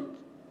judgment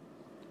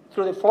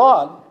through the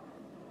flood.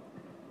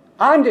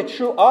 I'm the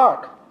true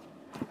ark.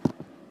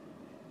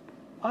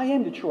 I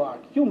am the true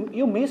ark.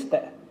 You missed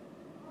that.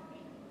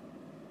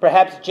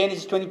 Perhaps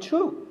Genesis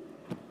 22,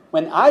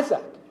 when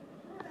Isaac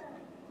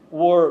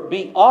were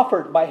being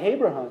offered by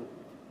Abraham.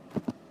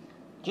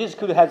 Jesus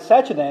could have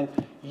said to them,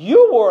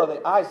 you were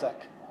the Isaac,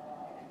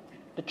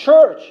 the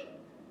church.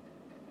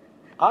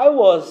 I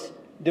was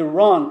the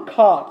run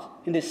caught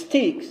in the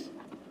sticks.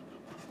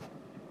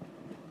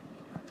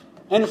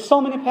 And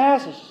so many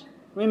passages.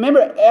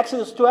 Remember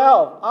Exodus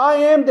 12. I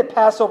am the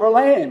Passover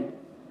lamb.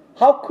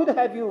 How could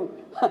have you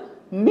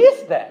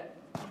missed that?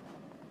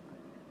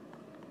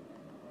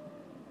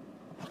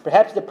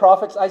 Perhaps the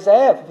prophets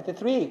Isaiah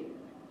 53.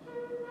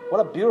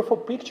 What a beautiful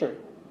picture.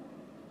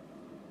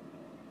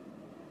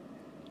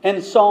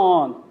 And so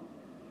on.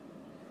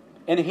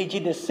 And he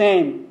did the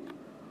same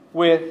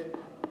with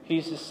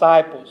his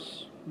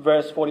disciples.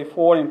 Verse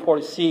 44 and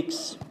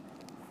 46.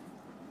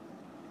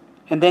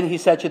 And then he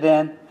said to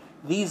them,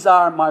 these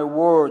are my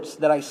words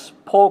that I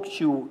spoke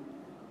to you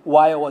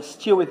while I was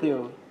still with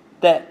you.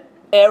 That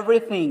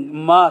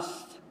everything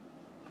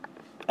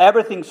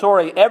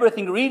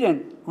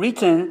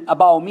written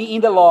about me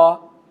in the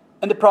law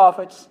and the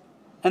prophets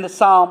and the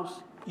Psalms,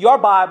 your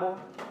Bible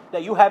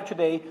that you have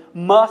today,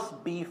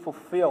 must be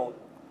fulfilled.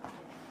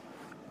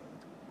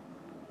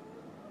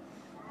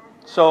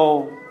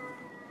 So,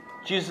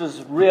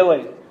 Jesus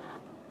really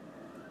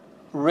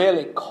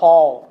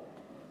called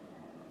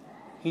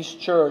his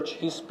church,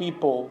 his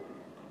people,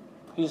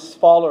 his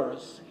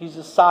followers, his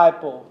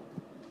disciples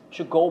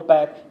to go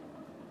back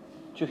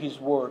to his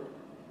word.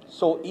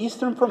 So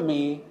Easter for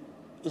me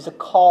is a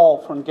call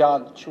from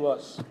God to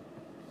us.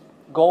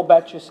 Go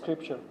back to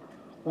Scripture.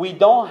 We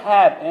don't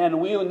have, and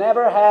we will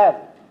never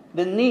have,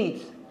 the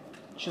need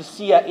to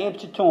see an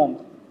empty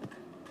tomb.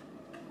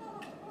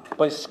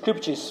 But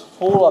Scripture is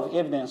full of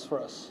evidence for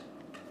us.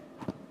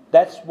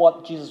 That's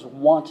what Jesus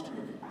wanted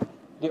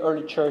the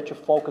early church to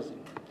focus on.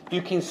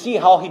 You can see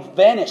how he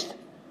vanished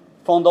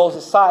from those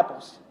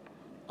disciples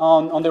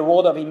on the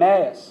road of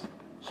Emmaus,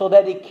 so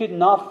that they could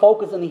not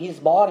focus on his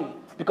body,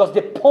 because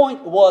the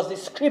point was the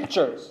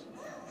Scriptures.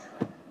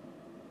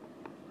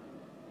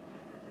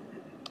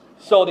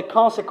 So the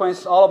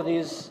consequence of all of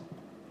this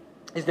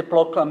is the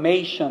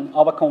proclamation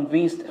of a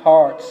convinced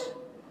heart.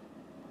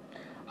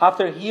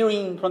 After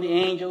hearing from the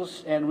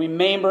angels and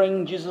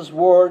remembering Jesus'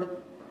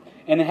 word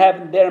and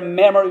having their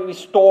memory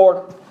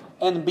restored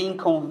and being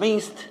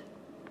convinced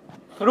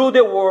through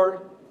the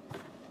word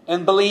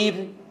and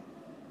believed,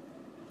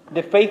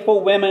 the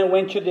faithful women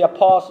went to the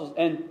apostles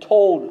and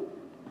told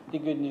the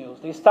good news.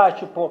 They started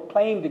to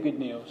proclaim the good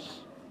news.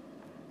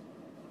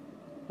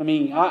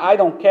 I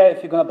don't care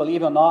if you're going to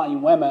believe or not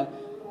in women.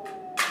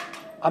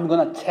 I'm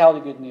going to tell the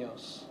good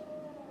news.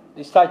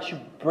 They start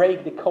to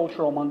break the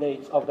cultural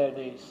mandates of their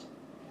days.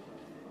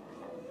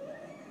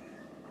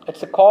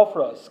 It's a call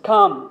for us.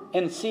 Come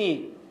and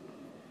see.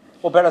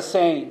 Or better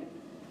saying,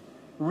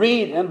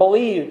 read and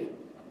believe.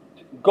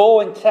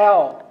 Go and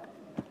tell.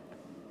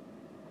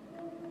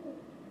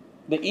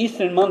 The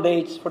Eastern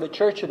mandates for the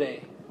church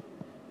today.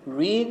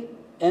 Read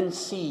and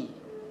see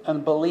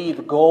and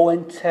believe. Go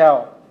and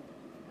tell.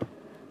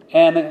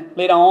 And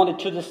later on, the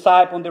two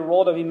disciples on the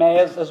road of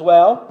Emmaus as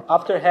well,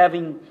 after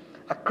having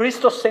a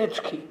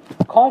Christocentric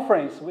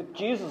conference with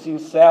Jesus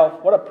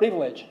himself. What a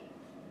privilege.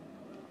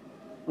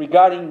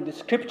 Regarding the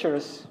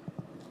scriptures,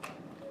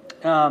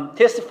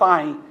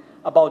 testifying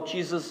about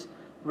Jesus'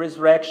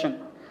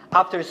 resurrection.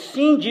 After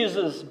seeing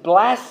Jesus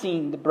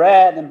blessing the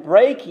bread and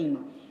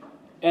breaking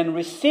and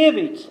receive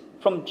it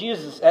from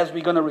Jesus as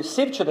we're going to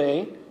receive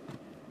today,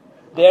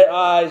 their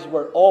eyes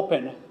were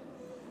open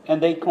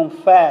and they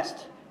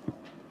confessed.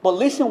 But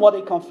listen what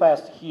they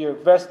confessed here,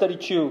 verse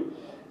 32.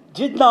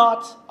 Did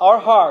not our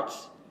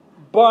hearts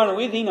burn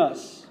within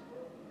us?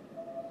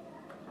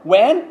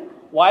 When?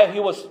 While he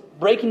was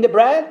breaking the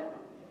bread?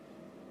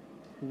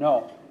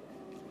 No.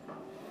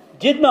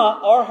 Did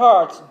not our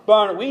hearts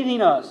burn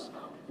within us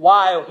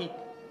while he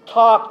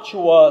talked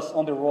to us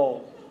on the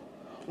road?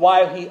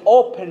 While he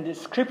opened the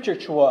scripture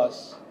to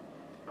us?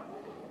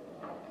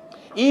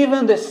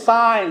 Even the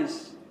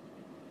signs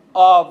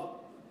of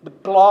the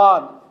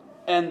blood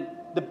and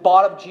the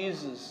body of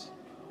Jesus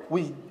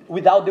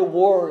without the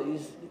word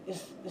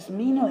is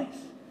meaningless.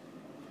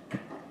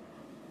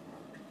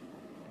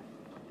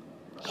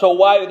 So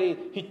while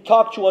he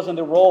talked to us on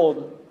the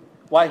road,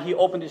 while he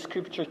opened the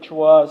scripture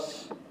to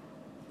us,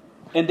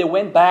 and they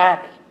went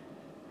back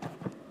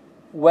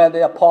where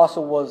the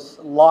apostle was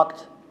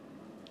locked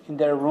in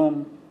their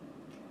room,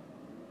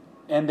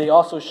 and they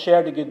also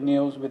shared the good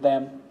news with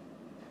them.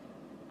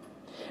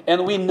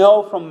 And we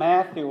know from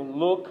Matthew,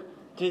 Luke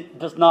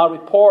does not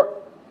report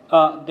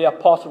the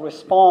apostle's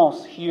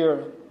response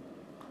here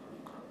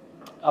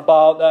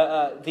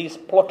about this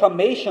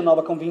proclamation of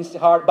a convinced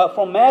heart. But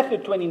from Matthew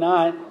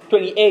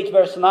 28,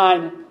 verse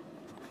 9,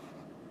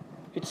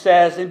 it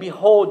says, and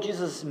behold,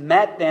 Jesus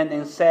met them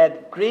and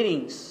said,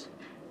 greetings.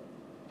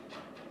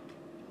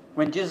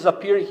 When Jesus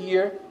appeared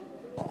here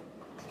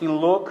in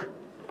Luke,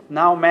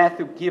 now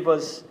Matthew gives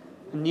us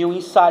a new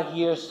insight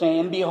here, saying,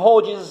 and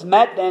behold, Jesus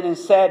met them and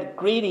said,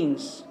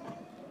 greetings.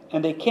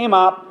 And they came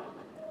up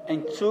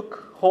and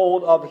took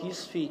hold of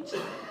his feet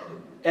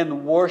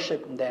and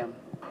worshipped them.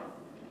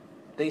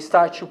 They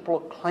start to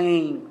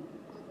proclaim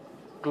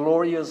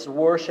glorious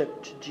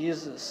worship to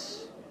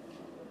Jesus.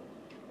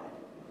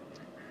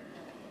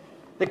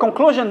 The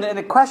conclusion and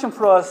the question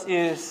for us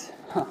is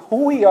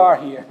who we are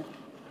here.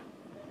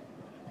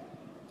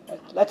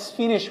 Let's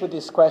finish with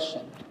this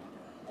question.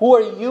 Who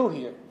are you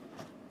here?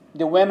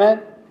 The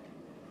women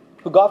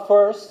who got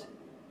first,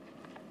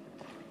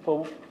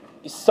 who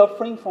is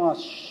suffering from a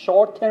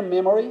short-term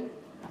memory?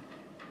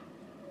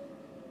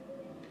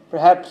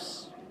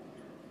 Perhaps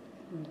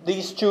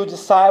these two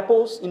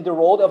disciples in the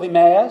road of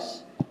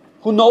Emmaus,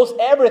 who knows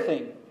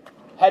everything,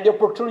 had the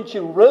opportunity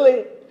to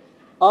really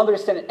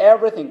understand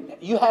everything.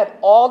 You have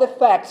all the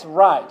facts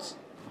right,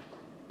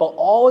 but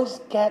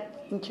always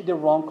get into the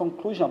wrong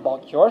conclusion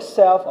about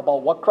yourself,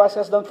 about what Christ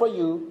has done for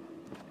you.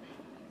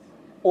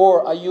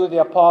 Or are you the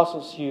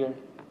apostles here?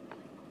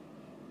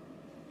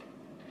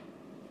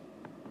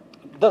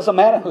 Doesn't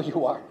matter who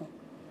you are.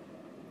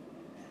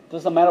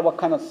 Doesn't matter what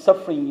kind of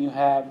suffering you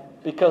have,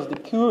 because the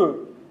cure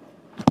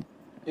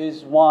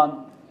is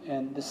one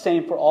and the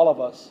same for all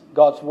of us,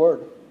 God's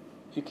Word.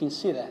 You can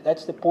see that.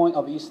 That's the point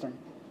of Easter,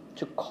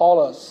 to call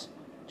us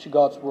to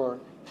God's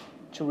Word,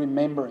 to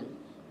remembering,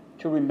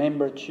 to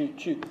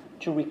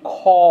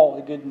recall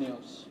the good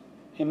news.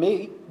 And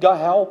may God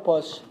help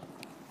us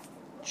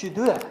to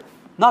do that.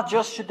 Not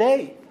just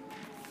today,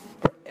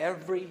 but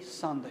every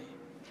Sunday.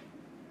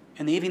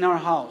 And even in our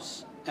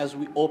house, as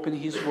we open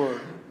His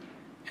Word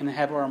and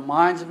have our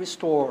minds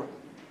restored,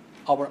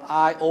 our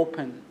eye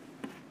open,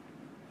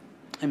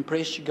 and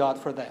praise to God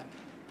for that.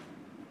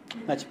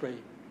 Let's pray.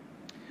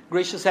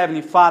 Gracious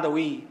Heavenly Father,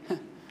 we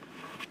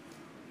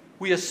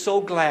are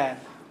so glad,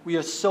 we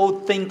are so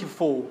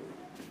thankful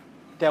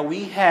that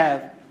we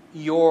have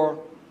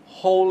your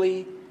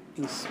holy,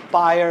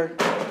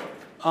 inspired,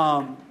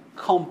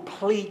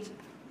 complete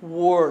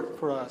word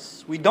for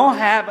us. We don't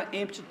have an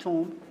empty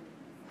tomb,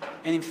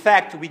 and in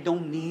fact, we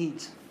don't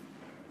need.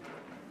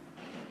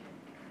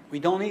 We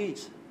don't need.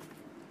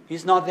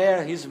 He's not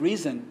there. He's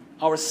risen.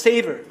 Our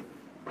Savior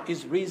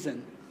is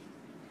risen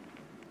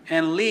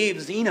and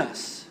lives in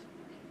us.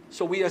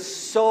 So we are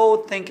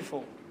so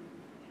thankful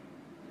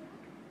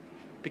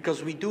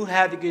because we do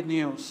have the good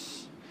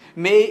news.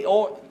 May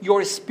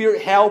your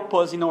Spirit help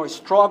us in our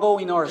struggle,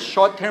 in our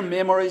short-term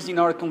memories, in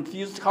our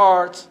confused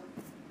hearts,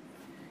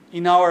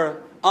 in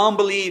our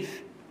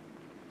unbelief,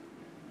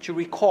 to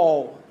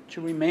recall,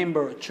 to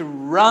remember, to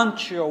run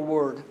to your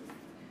word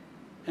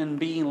and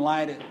be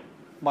enlightened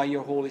by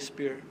your Holy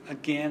Spirit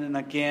again and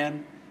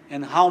again,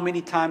 and how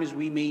many times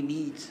we may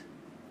need.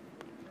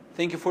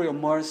 Thank you for your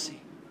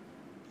mercy,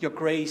 your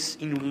grace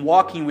in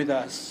walking with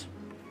us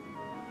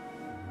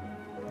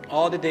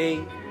all the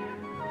day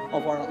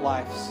of our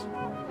lives.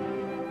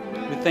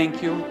 We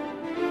thank you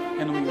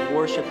and we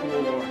worship you, O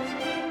Lord.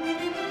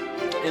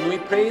 And we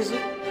praise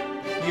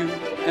you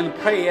and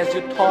pray as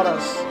you taught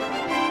us to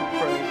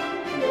pray.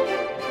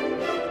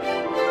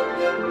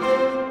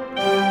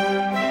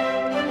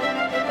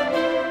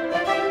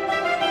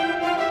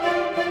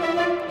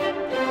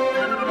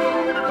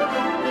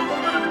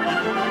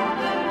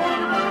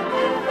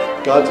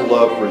 God's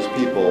love for his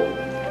people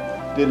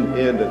didn't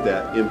end at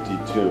that empty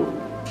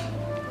tomb.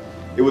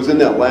 It was in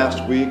that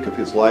last week of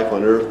his life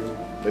on earth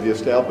that he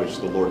established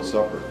the Lord's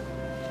Supper.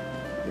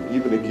 And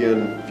even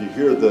again, if you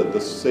hear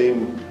the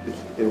same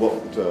in what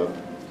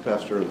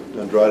Pastor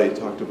Andrade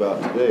talked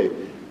about today,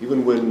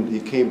 even when he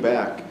came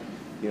back,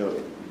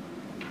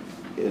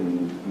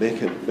 in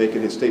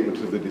making his statement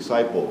to the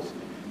disciples,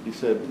 he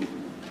said,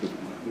 he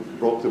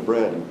broke the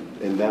bread,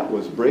 and that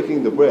was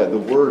breaking the bread. The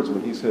words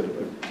when he said,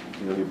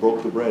 he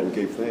broke the bread and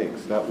gave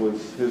thanks. That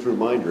was his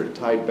reminder. It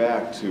tied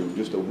back to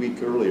just a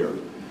week earlier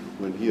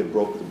when he had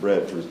broke the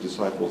bread for his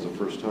disciples the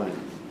first time.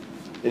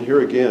 And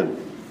here again,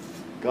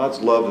 God's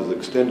love is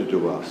extended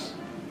to us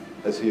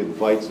as he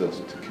invites us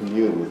to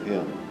commune with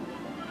him.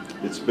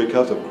 It's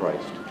because of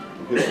Christ,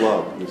 his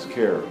love, his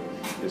care,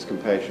 his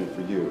compassion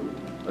for you.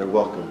 I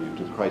welcome you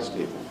to Christ's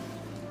table.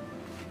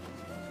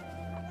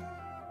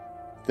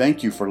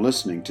 Thank you for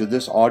listening to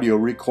this audio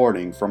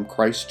recording from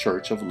Christ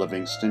Church of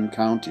Livingston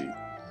County.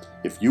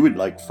 If you would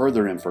like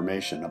further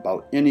information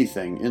about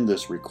anything in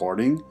this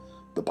recording,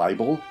 the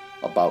Bible,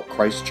 about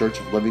Christ Church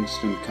of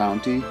Livingston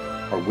County,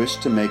 or wish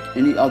to make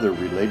any other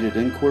related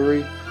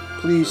inquiry,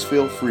 please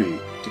feel free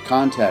to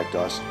contact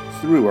us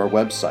through our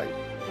website,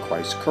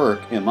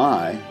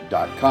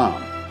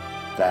 christkirkmi.com.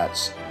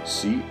 That's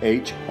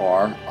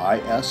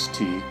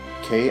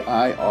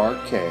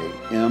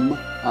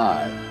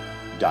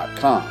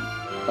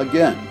CHRISTKIRKMI.com.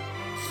 Again,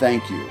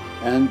 thank you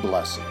and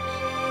blessings.